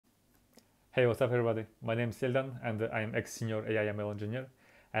Hey, what's up, everybody? My name is Seldan, and I'm ex-senior AI ML engineer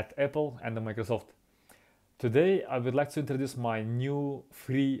at Apple and Microsoft. Today, I would like to introduce my new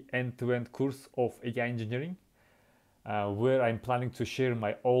free end-to-end course of AI engineering, where I'm planning to share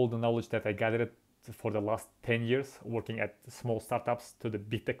all the knowledge that I gathered for the last 10 years working at small startups to the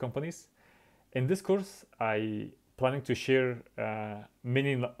big tech companies. In this course, I planning to share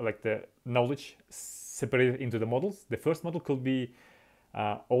like the knowledge separated into the models. The first model could be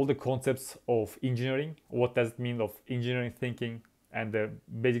all the concepts of engineering, what does it mean of engineering thinking, and the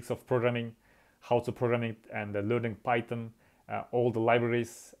basics of programming, how to program it, and learning Python, all the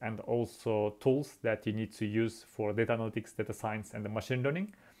libraries and also tools that you need to use for data analytics, data science, and the machine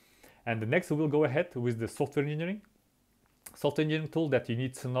learning. And the next we will go ahead with the software engineering tool that you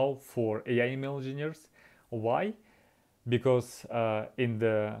need to know for AI ML engineers. Why? Because in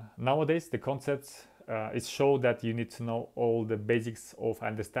the nowadays the concepts it show that you need to know all the basics of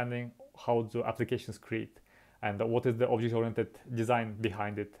understanding how the applications create and what is the object-oriented design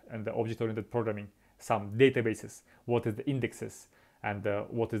behind it, and the object-oriented programming, some databases, what is the indexes, and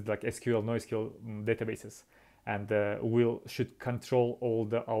what is like SQL, NoSQL databases, and should control all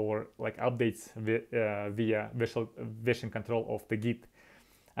our like updates via virtual version control of the Git.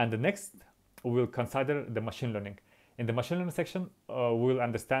 And the next we'll consider the machine learning. In the machine learning section, we'll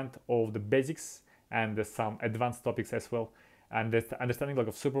understand all the basics and some advanced topics as well, and the understanding like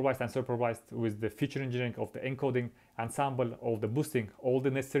of supervised and supervised with the feature engineering of the encoding, ensemble of the boosting, all the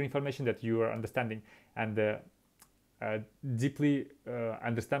necessary information that you are understanding, and deeply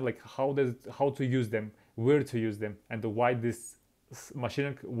understand like how to use them, where to use them, and why this machine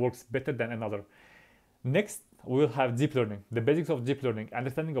learning works better than another. Next, we will have deep learning, the basics of deep learning,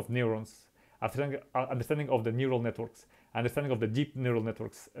 understanding of neurons, understanding of the neural networks, understanding of the deep neural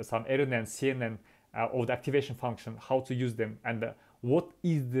networks, some RNN, CNN, of the activation function, how to use them, and what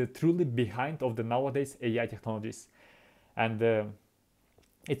is the truly behind of the nowadays AI technologies. And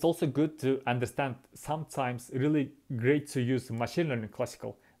it's also good to understand sometimes really great to use machine learning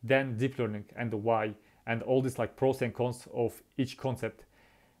classical than deep learning, and why, and all this like pros and cons of each concept.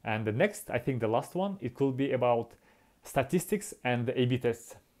 And the next, I think the last one, it could be about statistics and the A/B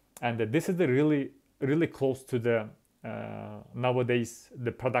tests. And this is the really close to the nowadays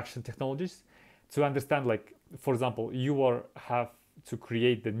the production technologies, to understand like, for example, have to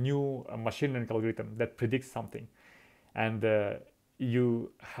create the new machine learning algorithm that predicts something, and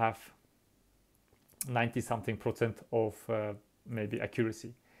you have 90 something percent of maybe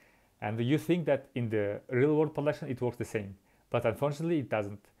accuracy, and you think that in the real world production it works the same, but unfortunately it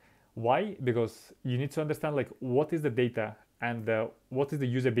doesn't. Why? Because you need to understand like what is the data, and what is the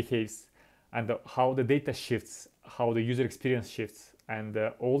user behaves, and how the data shifts, how the user experience shifts, and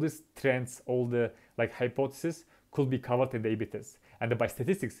all these trends, all the like hypotheses could be covered in the A/B test. And by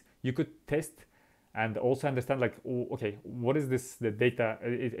statistics you could test and also understand like, okay, what is the data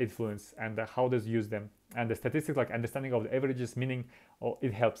influence, and how does use them, and the statistics like understanding of the averages, meaning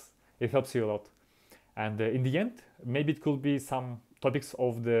it helps you a lot. And in the end, maybe it could be some topics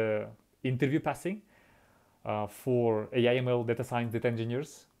of the interview passing for AI ML data science data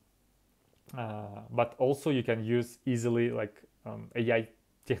engineers, but also you can use easily like AI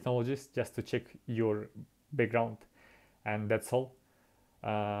technologies just to check your background, and that's all.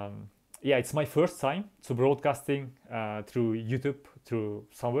 Yeah, it's my first time to broadcasting through YouTube, through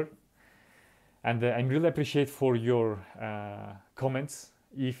somewhere, and I'm really appreciate for your comments.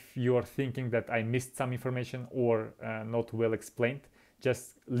 If you are thinking that I missed some information or not well explained,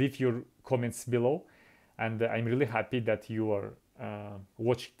 just leave your comments below, and I'm really happy that you are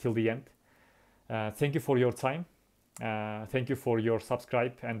watching till the end. Thank you for your time. Thank you for your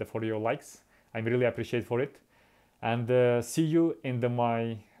subscribe and for your likes. I'm really appreciate for it. And see you in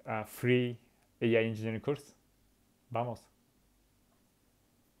my free AI engineering course. Vamos.